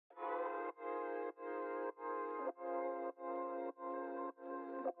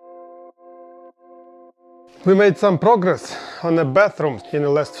We made some progress on the bathroom in the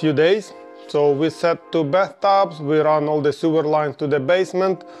last few days. So we set 2 bathtubs, we run all the sewer lines to the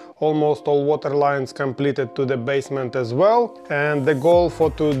basement, almost all water lines completed to the basement as well. And the goal for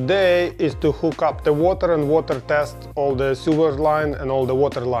today is to hook up the water and water test all the sewer line and all the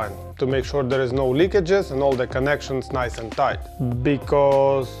water line to make sure there is no leakages and all the connections nice and tight.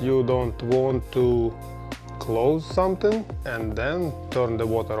 Because you don't want to close something and then turn the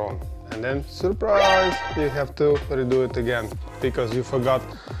water on. And then, surprise, you have to redo it again because you forgot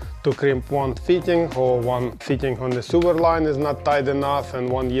to crimp one fitting, or one fitting on the sewer line is not tight enough, and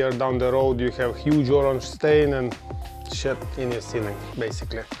 1 year down the road you have huge orange stain and shit in your ceiling,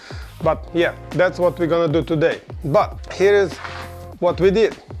 basically. But yeah, that's what we're gonna do today. But here is what we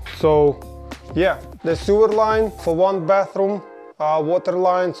did. So yeah, the sewer line for 1 bathroom, water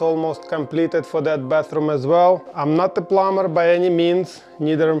lines almost completed for that bathroom as well. I'm not a plumber by any means,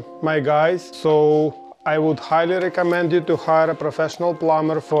 neither my guys, so I would highly recommend you to hire a professional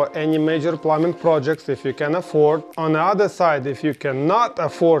plumber for any major plumbing projects if you can afford. On the other side, if you cannot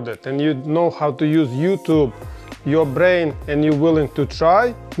afford it and you know how to use YouTube, your brain, and you're willing to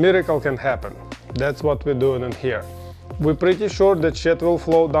try, miracle can happen. That's what we're doing in here. We're pretty sure that shit will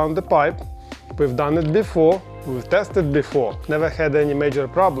flow down the pipe. We've done it before, we've tested before, never had any major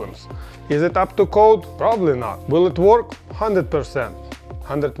problems. Is it up to code? Probably not. Will it work? 100%.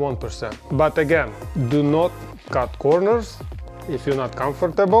 101%. But again, do not cut corners if you're not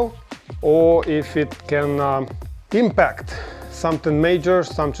comfortable, or if it can impact something major,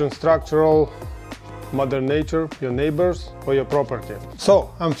 something structural, Mother Nature, your neighbors, or your property.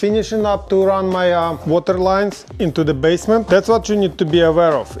 So I'm finishing up to run my water lines into the basement. That's what you need to be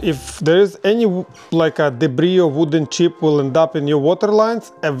aware of. If there is any like a debris or wooden chip will end up in your water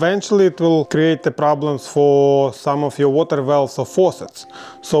lines, eventually it will create the problems for some of your water valves or faucets.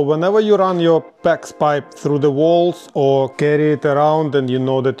 So whenever you run your PEX pipe through the walls or carry it around and you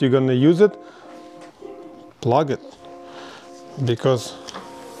know that you're gonna use it, plug it, because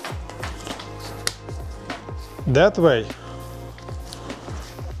that way,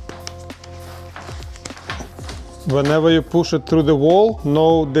 whenever you push it through the wall,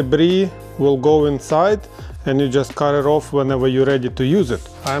 no debris will go inside and you just cut it off whenever you're ready to use it.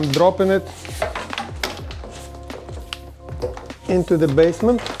 I'm dropping it into the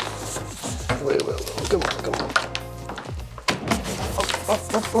basement. Wait, come on.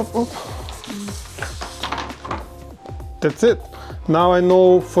 Up. That's it. Now I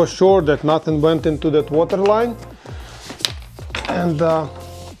know for sure that nothing went into that water line, and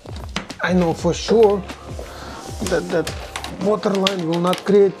I know for sure that that water line will not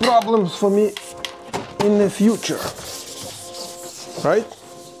create problems for me in the future, right?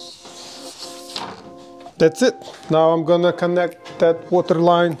 That's it. Now I'm gonna connect that water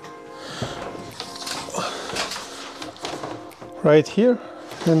line right here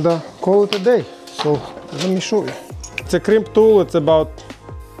and call it a day. So let me show you. It's a crimp tool, it's about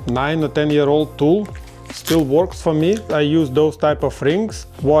 9 or 10-year-old tool. Still works for me. I use those type of rings.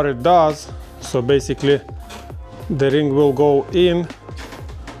 What it does, so basically the ring will go in,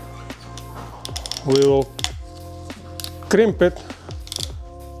 we will crimp it,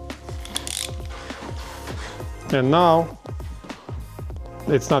 and now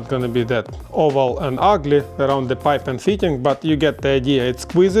it's not gonna be that oval and ugly around the pipe and fitting, but you get the idea. It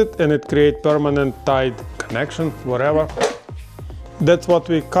squeezes it and it creates permanent tight connection, whatever. That's what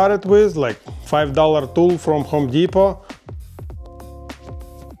we cut it with, like $5 tool from Home Depot.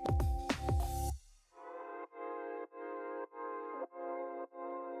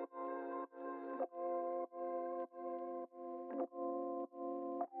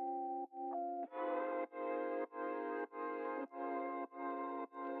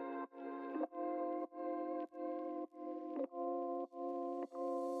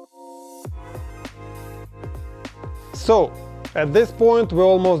 So at this point we're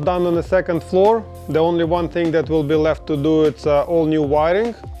almost done on the 2nd floor. The only one thing that will be left to do is all new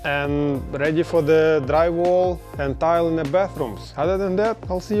wiring and ready for the drywall and tile in the bathrooms. Other than that,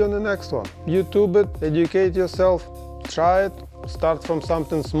 I'll see you on the next one. YouTube it, educate yourself, try it, start from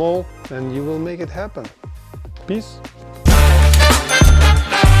something small and you will make it happen. Peace.